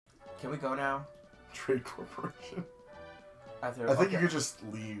Can we go now? Trade Corporation. I think you could just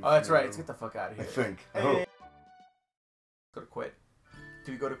leave. Oh, that's right. Let's get the fuck out of here. I think. Hey. Go to quit.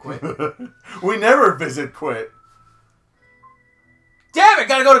 Do we go to quit? We never visit quit. Damn it!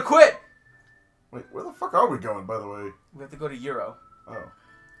 Gotta go to quit! Wait, where the fuck are we going, by the way? We have to go to Euro. Oh.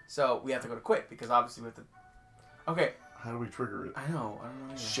 So, we have to go to quit, because obviously we have to... Okay. How do we trigger it? I know. I don't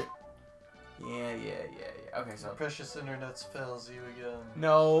know either. Shit. Yeah. Okay, so... Precious internet fails you again.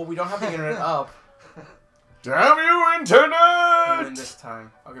 No, we don't have the internet up. Damn you, internet! Even this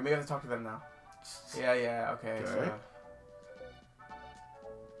time. Okay, maybe I have to talk to them now. Yeah, okay. So...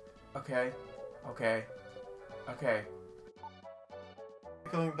 Okay.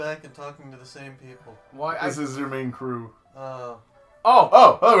 Going back and talking to the same people. Why? This is your main crew. Oh,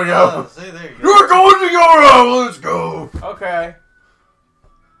 there we go. See, there you go. You're going to Euro! Let's go! okay.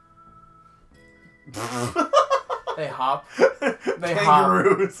 They hop. They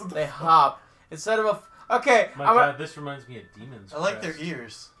Kangaroos. hop. They hop. Instead of a... Okay. My God, this reminds me of Demons. I like their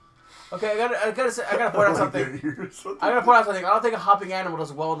ears. Okay, I gotta point out something. I gotta point out something. I don't think a hopping animal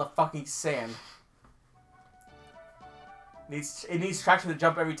does well in the fucking sand. It needs traction to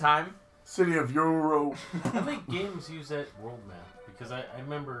jump every time. City of Euro. I think games use that world map because I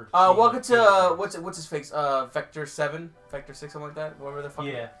remember. Welcome to what's his face? Vector 7, Vector 6, something like that. Whatever the fuck.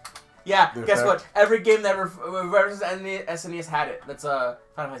 Yeah. Yeah. The Guess effect. what? Every game that references SNES had it. That's Final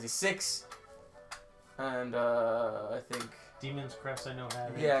Fantasy 6, and I think Demon's Crest I know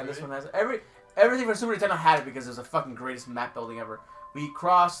had it. Yeah, and this one has everything from Super Nintendo had it because it was the fucking greatest map building ever. We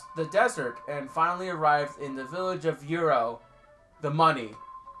crossed the desert and finally arrived in the village of Euro, the money.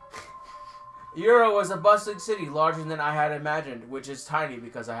 Euro was a bustling city larger than I had imagined, which is tiny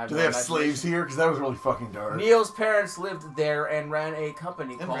because I have Do no they have imagination. slaves here? Because that was really fucking dark. Neil's parents lived there and ran a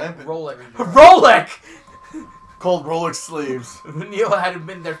company called rampant. Rolex. Rolex! Called Rolex slaves. Neil hadn't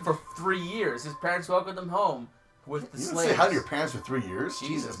been there for 3 years. His parents welcomed him home with the You didn't slaves. say hi to your parents for 3 years? Jesus.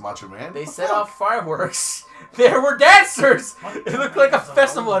 Jesus, macho man. They What set the off fireworks. There were dancers. It looked like a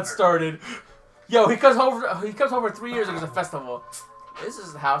festival had started. Yo, he comes over 3 years and there's a festival. This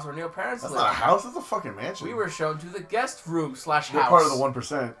is the house where Neil's parents That's live. not a house, that's a fucking mansion. We were shown to the guest room / house. You're part of the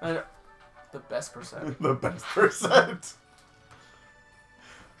 1%. The best percent. The best percent.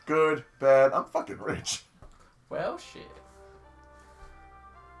 Good, bad, I'm fucking rich. Well, shit.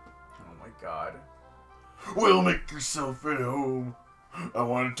 Oh my god. Well, make yourself at home. I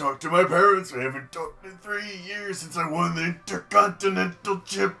want to talk to my parents. I haven't talked in 3 years since I won the Intercontinental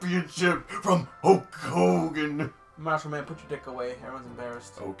Championship from Hulk Hogan. Marshall man, put your dick away. Everyone's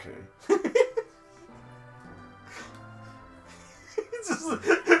embarrassed. Okay.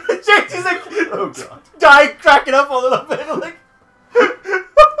 JT's like, Oh god. dying, cracking up a little bit. Like,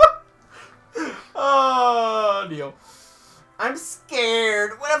 oh, Neil. I'm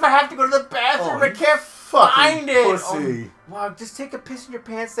scared. What if I have to go to the bathroom? I can't find it. Pussy. Oh, wow, just take a piss in your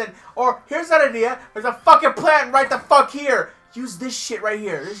pants then. Or here's that idea. There's a fucking plant right the fuck here. Use this shit right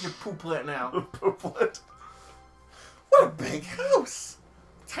here. This is your poop plant now. Pooplet. What a big house.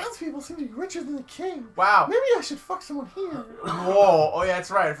 Townspeople seem to be richer than the king. Wow. Maybe I should fuck someone here. Whoa. Oh yeah,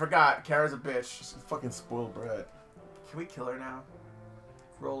 that's right. I forgot. Kara's a bitch. She's a fucking spoiled brat. Can we kill her now?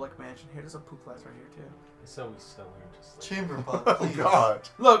 Rolex mansion. Here, there's a poop plant right here too. So we sell her just like... Chamber pot, Oh please. god.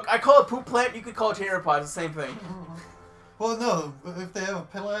 Look, I call it poop plant. You could call it chamber pot. It's the same thing. Well, no, if they have a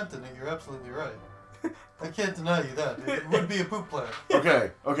plant in it, you're absolutely right. I can't deny you that. It would be a poop plant.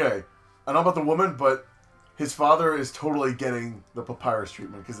 Okay. I don't know about the woman, but his father is totally getting the papyrus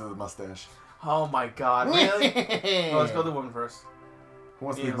treatment because of the mustache. Oh my god, really? Oh, let's go to the woman first. Who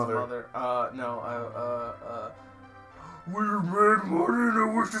wants to be Neil's mother? No, We made money and I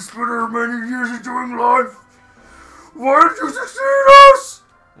wish to spend our many years enjoying life. Why did you succeed us?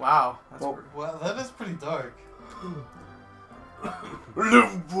 wow. That's Well, Wow, that is pretty dark.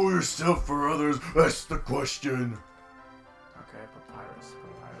 Live for yourself, for others. That's the question. okay, papyrus.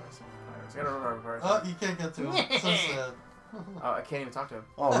 I gotta remember papyrus. Oh, you can't get to him. So sad. Oh, I can't even talk to him.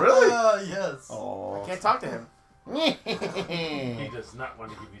 Oh, really? Yes. Oh. I can't talk to him. He does not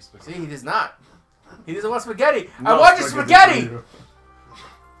want to give you See, spaghetti. he does not. He doesn't want spaghetti. I No want your spaghetti! for you.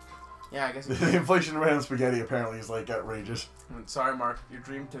 Yeah, I guess. The inflation rate on spaghetti apparently is like outrageous. Sorry, Mark. Your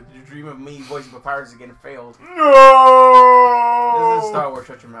dream of me voicing papyrus again failed. No! This is Star Wars.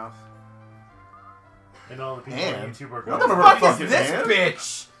 Shut your mouth. And all the people And- on YouTube are What going... the What the Remember fuck is fucking this man?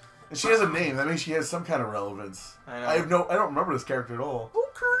 bitch? And she has a name. That means she has some kind of relevance. I know. I don't remember this character at all.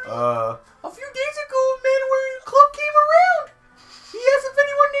 Okay. A few days ago, a man wearing a cloak came around. He asked if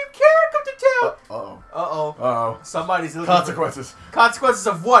anyone named Kara come to town. Uh-oh. Uh-oh. Uh-oh. Somebody's looking Consequences. for... Consequences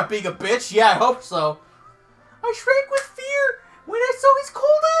of what? Being a bitch? Yeah, I hope so. I shrank with fear when I saw his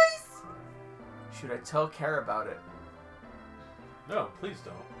cold eyes. Should I tell Kara about it? No, please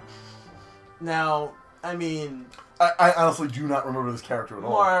don't. Now, I mean, I honestly do not remember this character at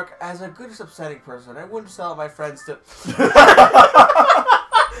all. Mark, as a good upsetting person, I wouldn't sell my friends to...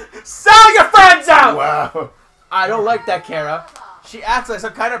 Sell your friends out! Wow. I don't like that, Kara. She acts like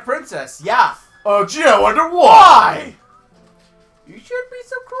some kind of princess. Yeah. Oh, gee, I wonder why. Why? You should be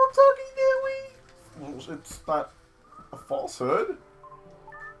some cruel talking, Dewey. Well, it's not a falsehood.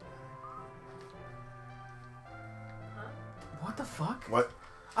 What the fuck? What?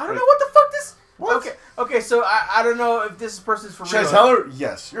 I don't know what the fuck this... What? Okay, so I don't know if this person's for real. Should I tell her?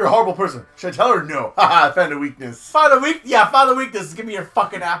 Yes. You're a horrible person. Should I tell her? No. Haha, I found a weakness. Found a weak... Yeah, found a weakness. Give me your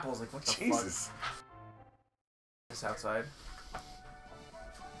fucking apples. Like, what the Jesus. fuck? This outside.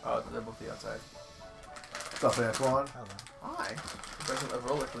 Oh, they're both the outside. What's up, Antoine? Why? There's a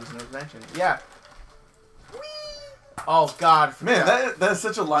roller coaster in the mansion. Yeah. Whee! Oh, God. Man, that's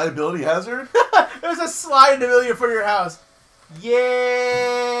such a liability hazard. There's a slide in the middle in front of your house.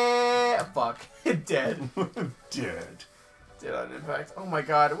 Yeah. Fuck. Dead. Dead. Dead on impact. Oh my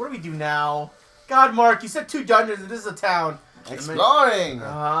god. What do we do now? God, Mark, you said 2 dungeons and this is a town. Exploring. The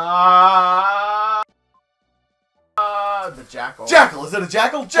jackal. Jackal. Is it a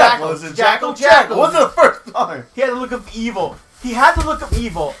jackal? Jackal. Is it a jackal? Jackal. What's the first time? He had the look of evil. He had the look of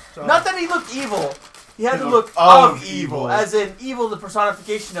evil. Sorry. Not that he looked evil. He had the look of of evil. evil. As in evil, the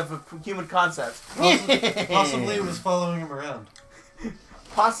personification of a human concept. Possibly it was following him around.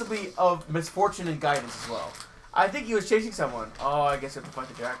 Possibly of misfortune and guidance as well. I think he was chasing someone. Oh, I guess you have to fight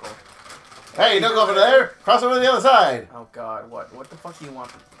the jackal. Hey, don't go over there. Cross over to the other side. Oh god, what? What the fuck do you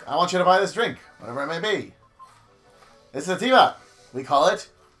want? I want you to buy this drink, whatever it may be. This is a teapot. We call it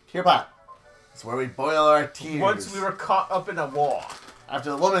tear pot. It's where we boil our tears. Once we were caught up in a war.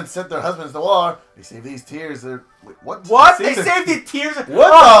 After the women sent their husbands to war, they save these tears. They're... Wait, what? What? They saved the tears? What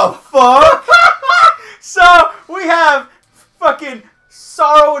the fuck? So, we have fucking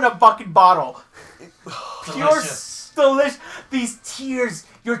sorrow in a fucking bottle. Pure delicious. These tears.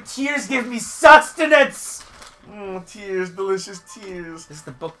 Your tears give me sustenance. Tears, delicious tears. This is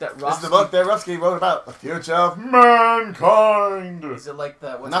the book that Ruffsky... This is the book that Ruffsky wrote about the future of mankind. Is it like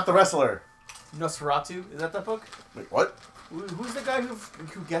the... Not the wrestler. Nosferatu? Is that book? Wait, what? Who's the guy who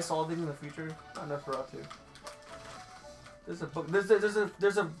guessed all things in the future? Not Nosferatu. There's a book. There's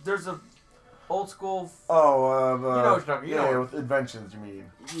a old school. Oh, you know what you're talking. You know. with inventions, you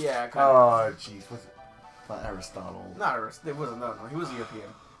mean? Yeah. Kind of. Oh, jeez, what's it? Not Aristotle. Not Aristotle. It wasn't. No, he was European.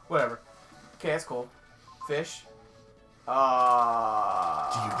 Whatever. Okay, that's cool. Fish. Do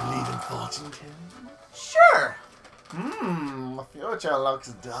you believe in fortune telling? Sure. The future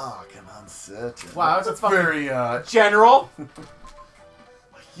looks dark and uncertain. Wow, that's a fucking very general.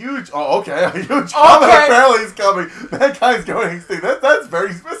 Huge. Oh, okay. A huge comet apparently is coming. Mankind's going extinct. That's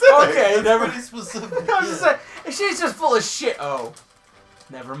very specific. Okay, never. Pretty specific. I was just saying, she's just full of shit. Oh,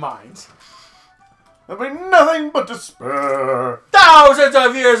 never mind. There'll be nothing but despair. Thousands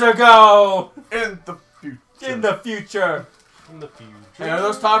of years ago. In the future. In the future. In the future. Hey, are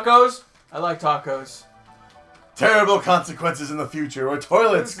those tacos? I like tacos. Terrible consequences in the future where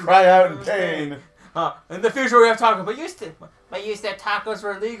toilets cry out in pain. In the future we have tacos, but used to tacos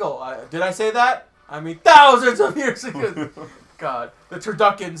were illegal. Did I say that? I mean thousands of years ago. God, the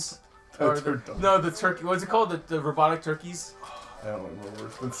turduckens. No, the turkey. What's it called? The robotic turkeys. I don't remember.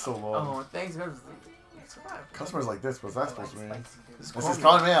 It's been so long. Oh, thanks. Customers like this. What's that supposed to mean? This This is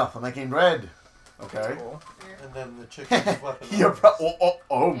cornmeal. I'm making bread. Okay. Cool. And then the chicken's weapon.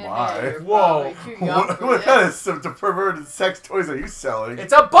 Oh my. Whoa. What kind of some perverted sex toys are you selling?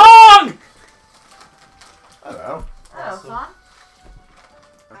 It's a bong! I don't know. Oh, fun.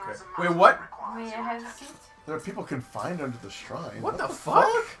 Okay. Wait, what? May I have a seat? There are people confined under the shrine. What the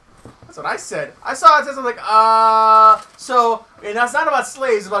fuck? That's what I said. I saw it says I'm like, so, and that's not about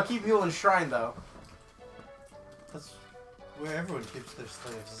slaves, it's about keeping people in shrine though. That's where everyone keeps their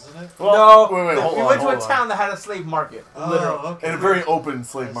slaves, isn't it? Well, No, wait, hold we on, went to hold a on. town that had a slave market. Literally. okay. And a very open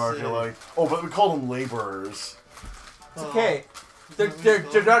slave I market, see. like. Oh, but we call them laborers. It's okay.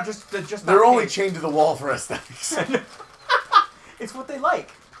 They're not just They're not only paid. chained to the wall for aesthetics. It's what they like.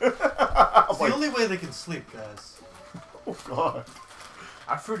 It's the only way they can sleep, guys. Oh god.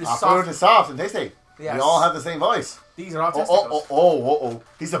 Our fruit is Our soft. food is soft and tasty. Yes. We all have the same voice. These are all Oh, testicles. oh.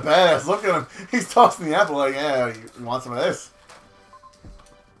 He's a badass. Look at him. He's tossing the apple like, yeah, you want some of this?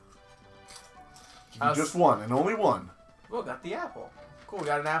 Give you just one, and only one. Oh, got the apple. Cool, we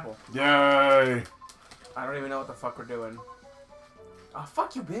got an apple. Yay. I don't even know what the fuck we're doing. Oh,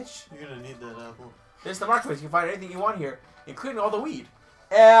 fuck you, bitch. You're gonna need that apple. There's the marketplace. You can find anything you want here, including all the weed.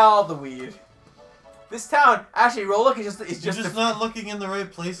 All the weed. This town, actually, Rollock is just You're just not looking in the right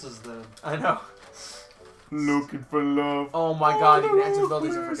places, then. I know. Looking for love. Oh my god, you can enter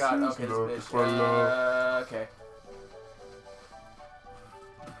buildings, I forgot. Okay, Looking this for bitch. love. Okay.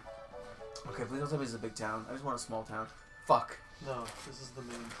 Okay, please don't tell me this is a big town. I just want a small town. Fuck. No, this is the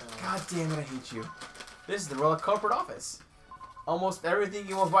main town. God damn it, I hate you. This is the real corporate office. Almost everything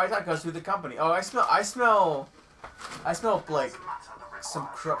you want to buy goes through the company. Oh, I smell like some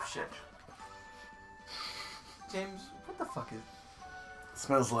corrupt shit. James, what the fuck is?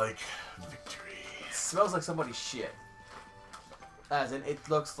 Smells like victory. It smells like somebody's shit. As in, it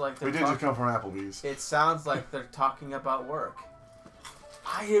looks like they're We did just come from Applebee's. It sounds like they're talking about work.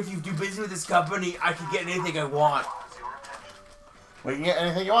 I hear if you do business with this company, I can get anything I want. We can get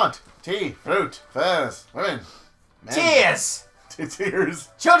anything you want. Tea, fruit, furs, women, men. Tears! Tears.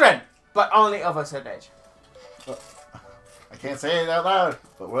 Children! But only of a certain age. I can't say it out loud,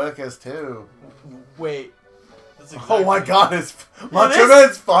 but workers too. Wait. That's exactly Oh my god, his Macho is-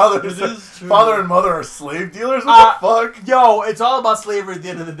 Man's father, It is true. father and mother are slave dealers? What the fuck? Yo, it's all about slavery at the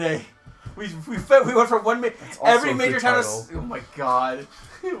end of the day. We went from one also every a major good town. title. Oh my god.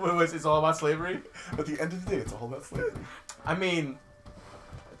 What was it's all about slavery? At the end of the day, it's all about slavery. I mean,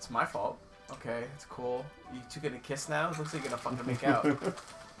 it's my fault. Okay, it's cool. You two gonna kiss now? It looks like you're gonna fucking make out.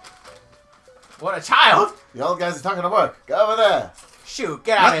 What a child! The old guys are talking to work. Go over there. Shoot,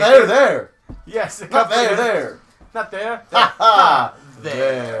 get out Not of here. there. Yes, Not there, there. Not there. Ha ha.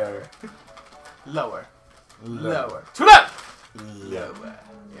 There. There. Lower. Lower. Lower. To left. Lower. Lower.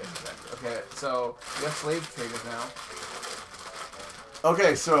 Yeah, exactly. Okay, so we have slave traders now.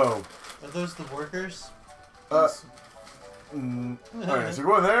 Okay, so. Are those the workers? Alright, so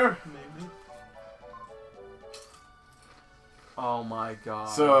go in there. Maybe. Oh my god.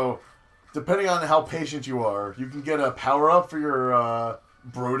 So, depending on how patient you are, you can get a power up for your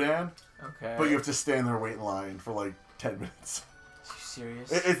Brodan, Okay. but you have to stand there wait in line for like 10 minutes. Are you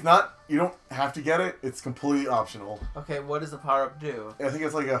serious? It's not, you don't have to get it, it's completely optional. Okay, what does the power up do? I think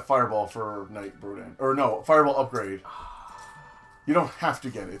it's like a fireball for Knight Brodan. Or no, fireball upgrade. You don't have to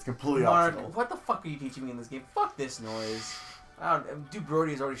get it, it's completely Mark, optional. what the fuck are you teaching me in this game? Fuck this noise. I don't. Dude,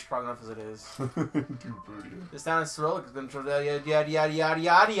 Brody is already strong enough as it is. This town is roller control. Yada yada yada yada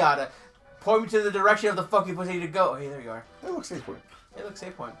yada yada. Point me to the direction of the fucking place I need to go. Hey, there you are. That looks safe point. Hey, look,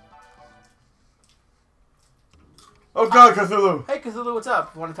 save point. Oh god, Cthulhu! Hey, Cthulhu, what's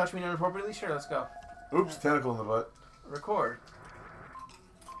up? Want to touch me inappropriately? Sure, let's go. Oops, tentacle in the butt. Record.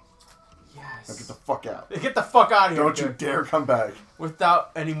 Now Yes. get the fuck out. Get the fuck out of here. Don't you dude. dare come back.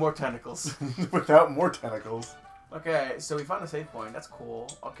 Without any more tentacles. Without more tentacles. Okay, so we found a save point. That's cool.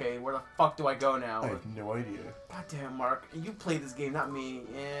 Okay, where the fuck do I go now? I have no idea. God damn, Mark. You played this game, not me.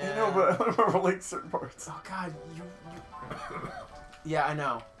 Yeah. I know, but I don't remember like certain parts. Oh god, you. Yeah, I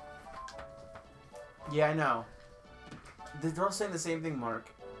know. Yeah, I know. They're all saying the same thing, Mark.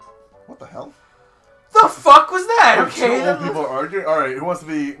 What the hell? The fuck was that? Two Okay. old people are arguing? Alright, who wants to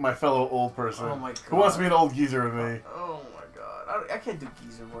be my fellow old person? Oh my god. Who wants to be an old geezer with me? Oh my god. I can't do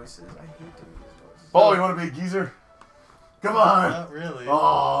geezer voices. I hate doing geezer voices. Oh, you want to be a geezer? Come on! Not really.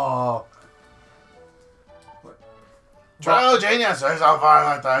 Oh! What? True genius is a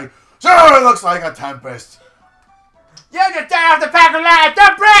violent thing. Sure, it looks like a tempest. You just turn off the pack of lights!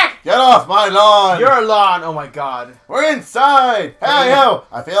 Don't break! Get off my lawn! Your lawn! Oh my god. We're inside! Hey, you!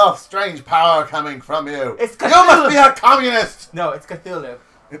 I feel a strange power coming from you. It's You must be a communist! No, it's Cthulhu.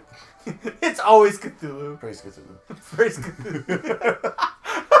 It's always Cthulhu. Praise Cthulhu. Praise Cthulhu.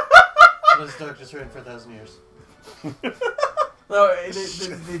 Those doctors ran for 1,000 years. No,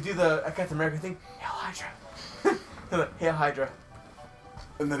 they do the Captain America thing. Hail Hydra. Hail Hydra.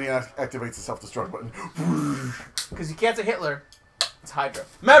 And then he activates the self-destruct button. Because you can't say Hitler. It's Hydra.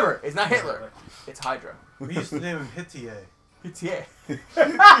 Remember, it's not Hitler. It's Hydra. We used to name him Hittier. Hittier.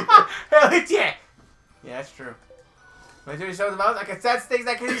 Hail Hittier. Yeah, that's true. When I do show the mouse, I can sense things.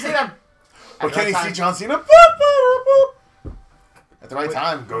 I can see them. But can he see John Cena? At the right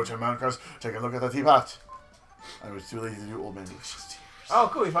time, go to Mount Cross, take a look at the teapot. I was too lazy to do old man delicious tears. Oh,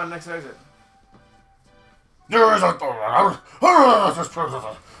 cool. We found the next exit. There is a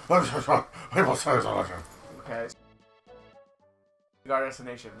people say it's a legend. Okay. Our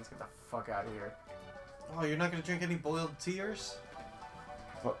destination. Let's get the fuck out of here. Oh, you're not gonna drink any boiled tears?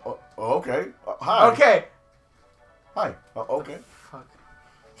 Okay. Hi. Okay. Hi. Okay. Fuck.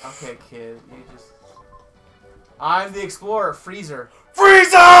 Okay, kid. You just. I'm the explorer, Freezer.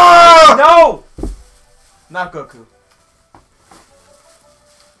 Freezer! No! Not Goku.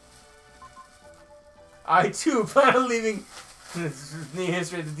 I too plan on leaving the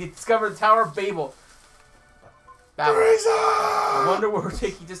history to discover the Tower of Babel. Freezer! I wonder where we're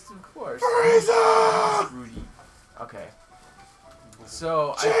taking this to course. Freezer! Rudy. Okay.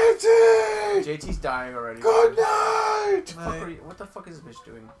 So JT! JT's dying already. Good night! What the fuck is this bitch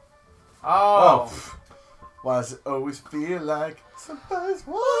doing? Oh. Why does it always feel like somebody's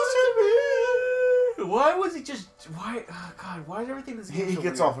watching me? Why was he just... Why... Oh God, why is everything this game He so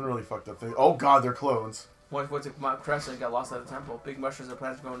gets weird? off in really fucked up things. Oh God, they're clones. What's it? Mount Crescent got lost at the temple. Big mushrooms are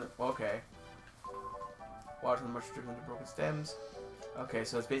plants going... Okay. Water the mushrooms dripping into broken stems. Okay,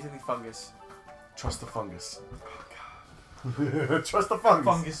 so it's basically fungus. Trust the fungus. Oh God. Trust the fungus.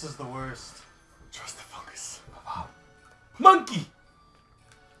 Fungus is the worst. Trust the fungus. Monkey!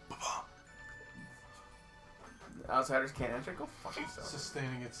 Outsiders can't enter? Go fuck yourself.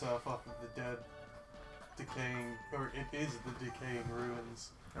 Sustaining itself off of the dead, decaying, or it is the decaying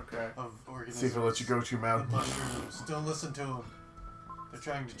ruins of organisms. See if it lets you go to Mount. The mushrooms. Don't listen to them. They're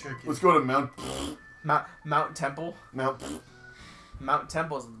trying to trick you. Let's go to Mount. Mountain Temple? Mount. Mountain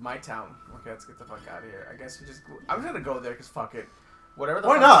Temple is my town. Okay, let's get the fuck out of here. I guess we just... I'm just gonna go there because fuck it. Whatever the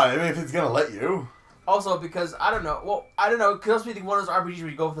Why fuck. not? I mean, if it's gonna let you. Also, because, I don't know. Well, I don't know. It could also be one of those RPGs where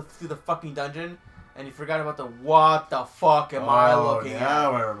you go through the fucking dungeon and you forgot about the what the fuck am I looking at?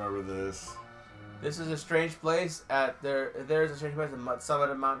 Now I remember this. This is a strange place there's a strange place at the summit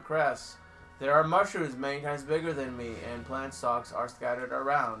of Mount Crest. There are mushrooms many times bigger than me, and plant stalks are scattered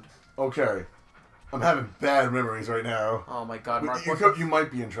around. Okay. I'm having bad memories right now. Oh my God, Mark. You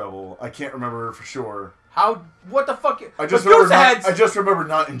might be in trouble. I can't remember for sure. How? What the fuck? I just remember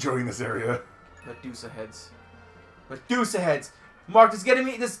not enjoying this area. Medusa heads. Medusa heads. Mark, this game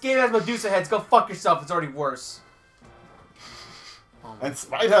has Medusa heads. Go fuck yourself. It's already worse. Oh and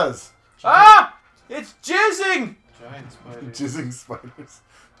spiders. Ah! It's jizzing! Giant spiders. Jizzing spiders.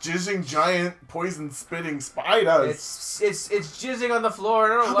 Jizzing giant poison spitting spiders. It's jizzing on the floor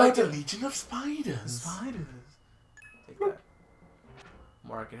and I don't like it. How about the Legion of Spiders? Spiders. Take that.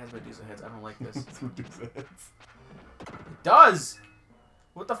 Mark, it has Medusa heads. I don't like this. It's Medusa heads. It does!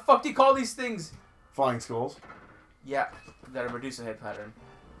 What the fuck do you call these things? Flying skulls. Yeah, that are Medusa head pattern.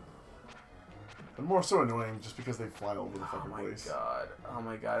 They're more so annoying just because they fly all over the fucking place. Oh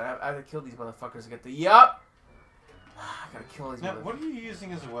my god. I have to kill these motherfuckers to get the... Yup! I gotta kill these Now, what are you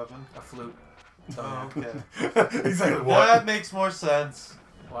using as a weapon? A flute. Oh, okay. Exactly what? That makes more sense.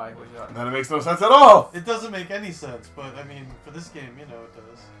 Why? What you got? Then it makes no sense at all! It doesn't make any sense, but I mean, for this game, you know it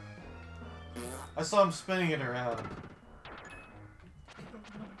does. I saw him spinning it around.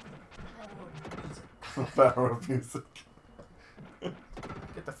 Power of music.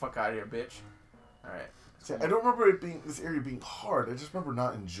 Get the fuck out of here, bitch. Alright. See, I don't remember this area being hard. I just remember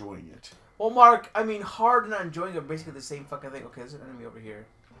not enjoying it. Well, Mark, I mean, hard and not enjoying are basically the same fucking thing. Okay, there's an enemy over here.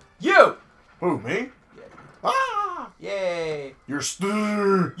 You! Who, me? Yeah. Ah! Yay! Your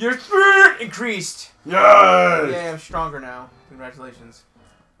spirit increased! Yes! Yeah, I'm stronger now. Congratulations.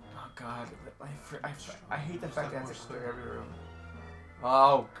 Oh, God. I hate the fact that I have to clear every room.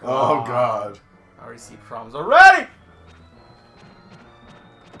 Oh, God. Oh, God. I already see problems already!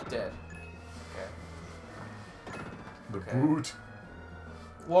 Dead. Okay. The Okay. boot.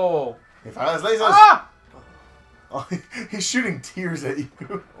 Whoa. He fires lasers! Ah! Oh, he's shooting tears at you.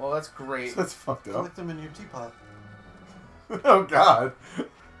 Well, that's great. That's fucked up. Collect them in your teapot. Oh, God.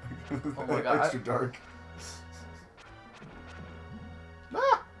 Oh, my God. Extra dark.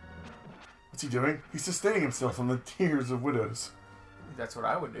 Ah! What's he doing? He's sustaining himself from the tears of widows. That's what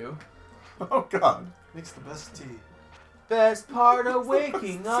I would do. Oh, God. Makes the best tea. Best part of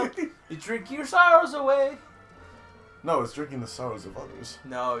waking up, you drink your sorrows away. No, it's drinking the sorrows of others.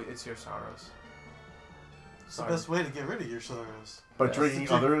 No, it's your sorrows. It's the best way to get rid of your sorrows. By Yes. drinking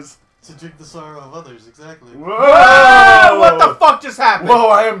others? To drink the sorrow of others, exactly. Whoa! Whoa! What the fuck just happened? Whoa,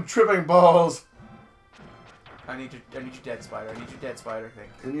 I am tripping balls. I need your dead spider. I need your dead spider thing.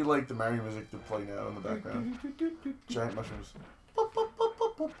 Can you like the Mario music to play now in the background? Giant mushrooms.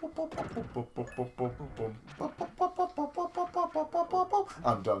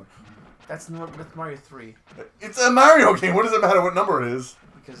 I'm done. That's Mario 3. It's a Mario game. What does it matter what number it is?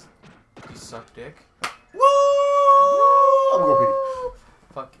 Because you suck dick. Woo! I'm gonna go pee.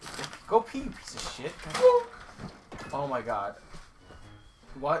 Fuck. Go pee, you piece of shit. Oh my god.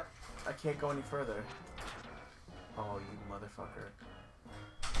 What? I can't go any further. Oh, you motherfucker.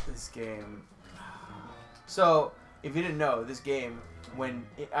 This game. So, if you didn't know, this game,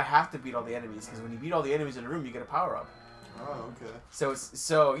 I have to beat all the enemies, because when you beat all the enemies in a room, you get a power-up. Oh, okay.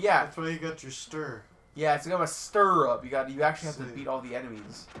 So yeah. That's why you got your stir. Yeah, it's got a stir up. You actually have to beat all the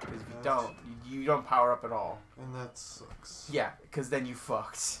enemies, because if you don't, you don't power up at all. And that sucks. Yeah, because then you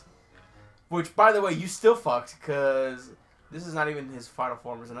fucked. Which, by the way, you still fucked, because this is not even his final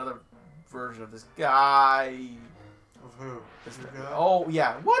form. There's another version of this guy. Of who? Your guy? Oh,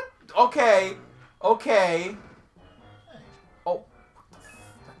 yeah. What? Okay. Okay. Oh,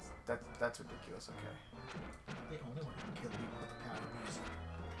 that's ridiculous. Okay. They only want to kill people with the power of music.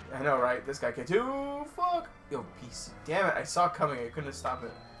 I know, right? This guy can too. Fuck. Yo, peace. Damn it! I saw it coming. I couldn't stop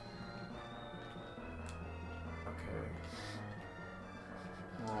it. Okay.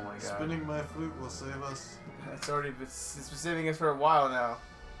 Oh my god. Spinning my flute will save us. It's already been saving us for a while now.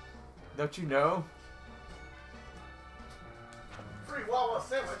 Don't you know? Free Wawa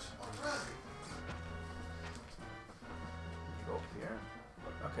sandwich. Go up here.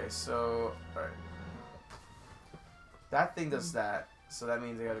 Okay, so alright. That thing does that, so that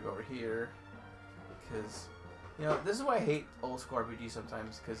means I gotta go over here. Because, you know, this is why I hate old school RPG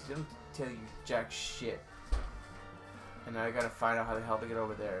sometimes, because they don't tell you jack shit. And now I gotta find out how the hell to get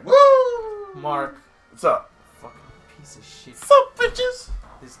over there. Woo! Mark. What's up? Fucking piece of shit. What's up, bitches?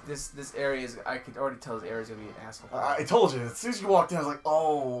 This area is, I could already tell this area is gonna be an asshole. I told you, as soon as you walked in, I was like,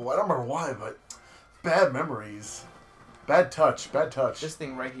 oh, I don't remember why, but bad memories. Bad touch, bad touch. This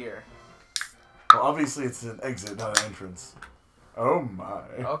thing right here. Well, obviously it's an exit, not an entrance. Oh my.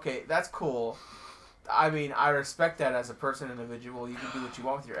 Okay, that's cool. I mean, I respect that as a person, individual. You can do what you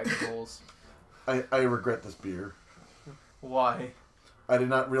want with your exit holes. I regret this beer. Why? I did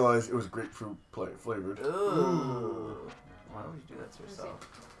not realize it was grapefruit flavored. Ooh. Why would you do that to yourself?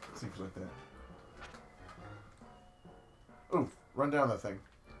 Seems like that. Ooh, run down that thing.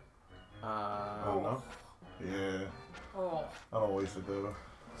 Oh no. Yeah. Oh. I don't waste it though.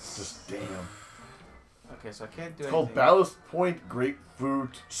 Just damn. Okay, so I can't do It's anything. called Ballast Point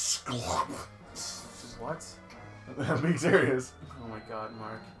Grapefruit Sklop. What? I'm being serious. Oh my god,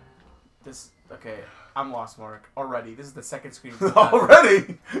 Mark. This. Okay, I'm lost, Mark. Already. This is the second screen.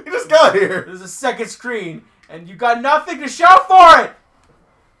 Already? You just got here. This is the second screen, and you got nothing to show for it!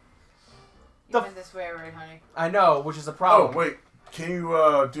 You went this way, right, honey? I know, which is a problem. Oh, wait. Can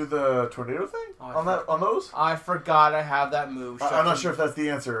you do the tornado thing on those? I forgot I have that move. I'm not sure if that's the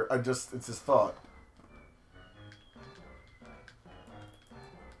answer. It's his thought.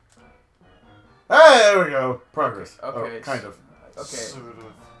 Hey, there we go. Progress. Okay. Oh, kind of. Okay.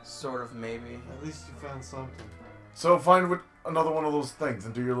 Sort of, maybe. At least you found something. So find another one of those things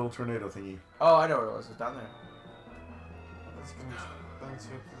and do your little tornado thingy. Oh, I know where it was. It's down there. That's gonna bounce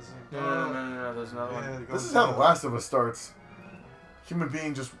you up to the same. No. There's another one. This is how The Last of Us starts. Human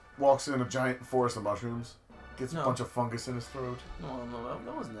being just walks in a giant forest of mushrooms, gets a bunch of fungus in his throat. No,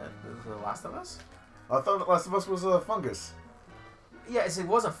 that wasn't it. This was The Last of Us? I thought The Last of Us was a fungus. Yes, it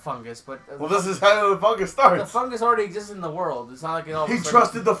was a fungus, but... Well, this is how the fungus starts. The fungus already exists in the world. It's not like it all... He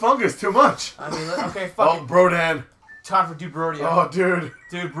trusted the fungus too much. I mean, okay, fuck Oh, Brodan. Time for Dude Brodia. Oh, dude.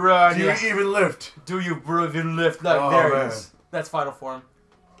 Dude Brodia. Do you even lift? Do you bro even lift? Like, Oh, there man. it is. That's final form.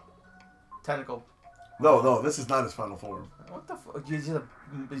 Tentacle. No, this is not his final form. What the fuck?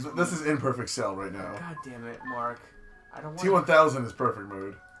 This is imperfect cell right now. God damn it, Mark. I don't want T1000 is perfect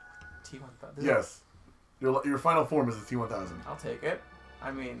mode. T1000? Yes. Your final form is the T1000. I'll take it.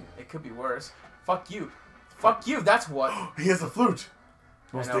 I mean, it could be worse. Fuck you. Fuck you, that's what. He has a flute.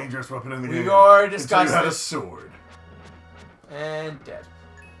 Most I know. dangerous weapon in the We game. already Until you discussed had a this. sword. And dead.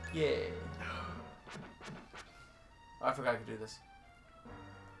 Yeah. Oh, I forgot I could do this.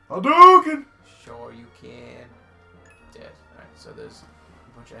 Hadouken! Sure you can. Dead. Alright, so there's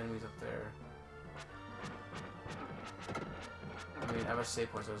a bunch of enemies up there. I mean, I have a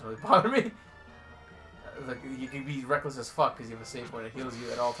save point, so it doesn't really bother me. Like, you can be reckless as fuck because you have a save point. It heals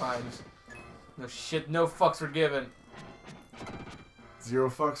you at all times. No shit, no fucks were given. Zero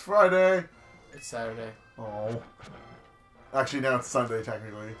fucks Friday. It's Saturday. Oh. Actually, now it's Sunday,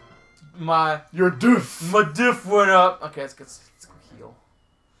 technically. Your diff! My diff went up. Okay, let's go heal.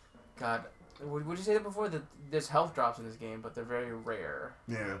 God, would you say that before? That there's health drops in this game, but they're very rare.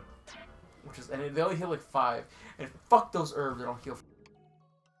 Yeah. And they only heal like 5. And fuck those herbs that don't heal.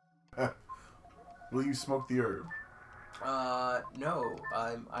 Will you smoke the herb? No.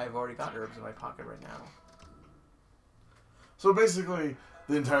 I've already got herbs in my pocket right now. So basically,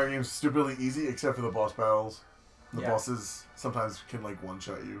 the entire game's stupidly easy except for the boss battles. The bosses sometimes can like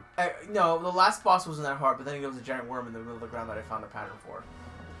one-shot you. No, the last boss wasn't that hard, but then there was a giant worm in the middle of the ground that I found a pattern for.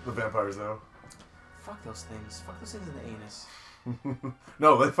 The vampires, though. Fuck those things. Fuck those things in the anus.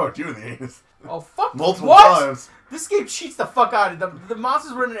 No, they fucked you in the anus. Oh, fuck. Multiple times. This game cheats the fuck out of it. The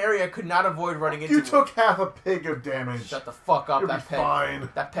monsters were in an area I could not avoid running into. You took half a pig of damage. Shut the fuck up, You'll that be peg. fine.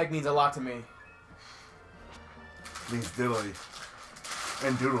 That peg means a lot to me. Means diddly.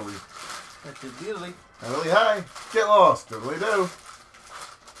 And doodly. That's diddly. Diddly hi. Get lost. Diddly do.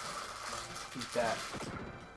 Keep that.